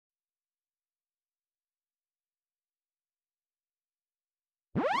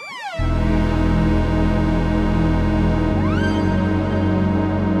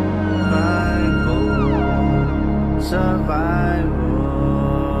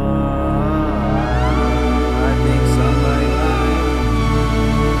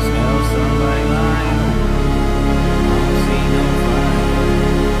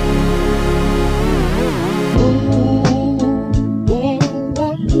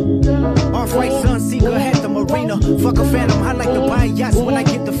demeanor. Fuck a phantom, I like to buy yachts when I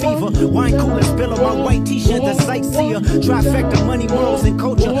get the fever. Wine cooler, spill on my white t-shirt, the sightseer. Trifecta, money, morals, and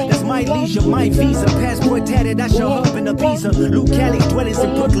culture. That's my leisure, my visa. Passport tatted, I show up in Ibiza. Luke Cali, dwellings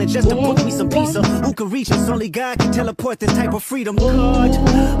in Brooklyn, just to book me some pizza. Who can reach us? Only God can teleport this type of freedom. God,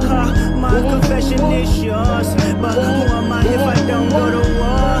 my confession is yours. But who am I if I don't go to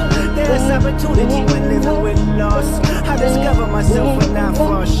war? There's opportunity when living with loss. I discover myself when I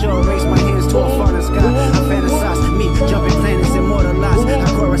fall short. Raise my hands to a falling sky. I fantasize me jumping planets, immortalized.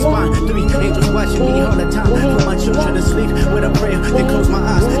 I correspond. 3 angels watching me all the time. Put my children to sleep with a prayer, then close my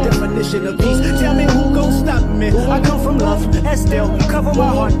eyes. Definition of peace. Tell me who gon' stop me? I come from love, Estelle. Cover my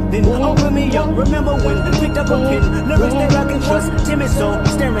heart, then open me up. Remember when picked up a pen, lyrics that I can trust. Timid soul,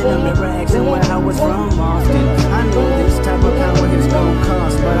 staring in the mirror, asking where I was from often. I know this type of power is gon'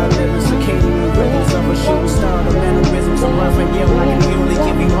 cost, but I live in circadian rhythms of a shooting star. The mannerisms of Raphael, I can only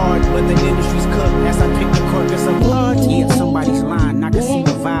give you hard, but the industry's cooked as I pick the corpus of blood. Yeah, somebody's lying, I can see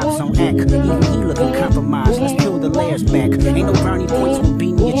the vibes on act. Even he looking compromised, let's peel the layers back. Ain't no brownie points with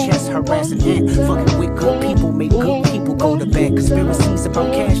beating your chest, harassing ant. Fucking with good people, make good people go to bed. Conspiracies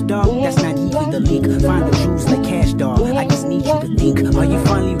about cash, dog, that's not even the leak. Find the Jews like cash, dog, I just need you to think. Are you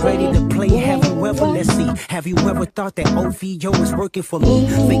finally ready to play? Have you ever, let's see, have you ever thought that OVO is working for me?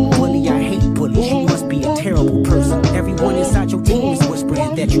 Fake bully, I hate bullies, you must be a terrible person. Everyone inside your team is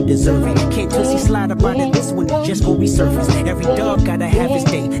whispering that you deserve it. Can't Tussie slide up out of this one, it just gon' resurface. Every dog gotta have his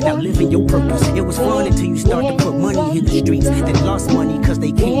day, now living your purpose. It was fun until you start to put money in the streets. Then lost money cause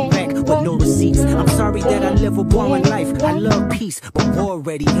they came back with no receipts. I'm sorry that I live a boring life, I love peace, but war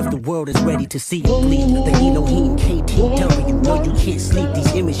ready if the world is ready to see you bleed. The Elohim KTW, know you can't sleep,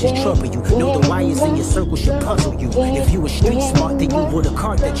 these images trouble you. Know the wires in your circle should puzzle you. If you were street smart, then you would have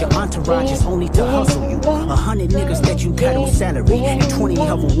caught that your entourage is only to hustle you. 100 niggas that you got on salary, and 20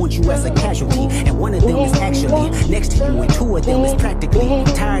 of them want you as a casualty. And one of them is actually next to you, and 2 of them is practically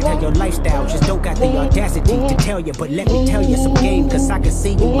tired of your lifestyle, just don't got the audacity to tell you. But let me tell you some game, cause I can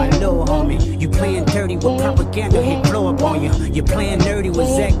see you, my little homie. You playing dirty with propaganda, hit blow up on you. You're playing nerdy with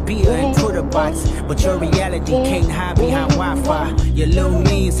Zach Beer and Twitter bots, but your reality can't hide behind Wi-Fi. Your little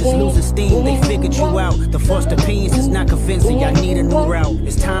means is losing steam, they figured you out. The first opinions is not convincing, I need a new route.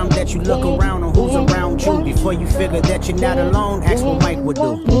 It's time that you look around on who's around you. Before you figure that you're not alone, ask what Mike would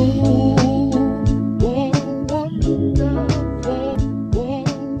do.